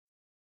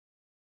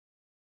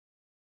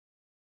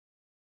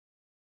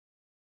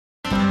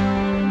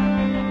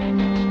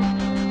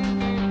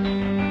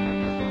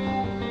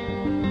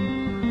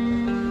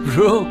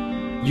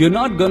Bro, you're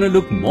not gonna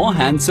look more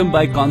handsome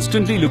by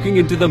constantly looking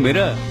into the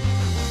mirror.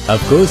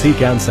 Of course he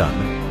can,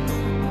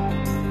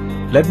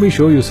 son. Let me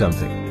show you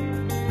something.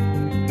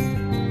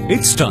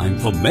 It's time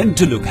for men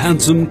to look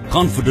handsome,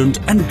 confident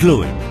and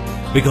glowing.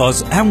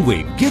 Because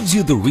Amway gives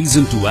you the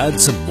reason to add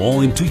some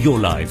more into your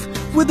life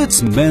with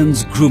its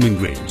men's grooming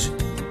range.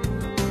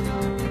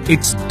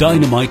 It's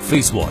Dynamite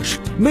face wash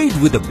made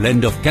with a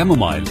blend of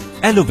chamomile,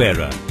 aloe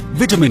vera,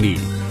 vitamin E,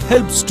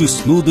 helps to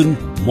smoothen,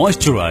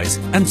 moisturize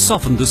and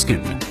soften the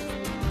skin.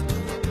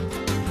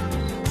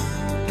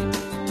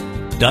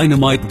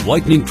 Dynamite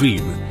whitening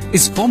cream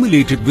is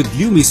formulated with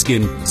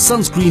Lumiskin,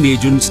 sunscreen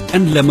agents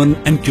and lemon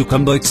and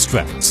cucumber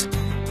extracts.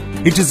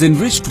 It is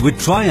enriched with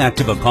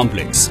triactiva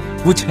complex,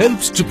 which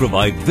helps to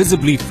provide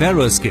visibly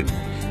fairer skin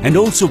and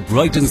also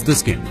brightens the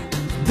skin,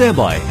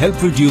 thereby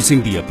help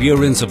reducing the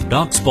appearance of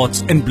dark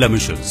spots and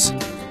blemishes.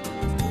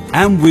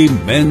 Amway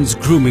Men's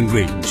Grooming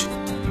Range,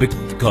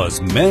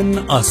 because men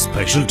are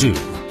special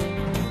too.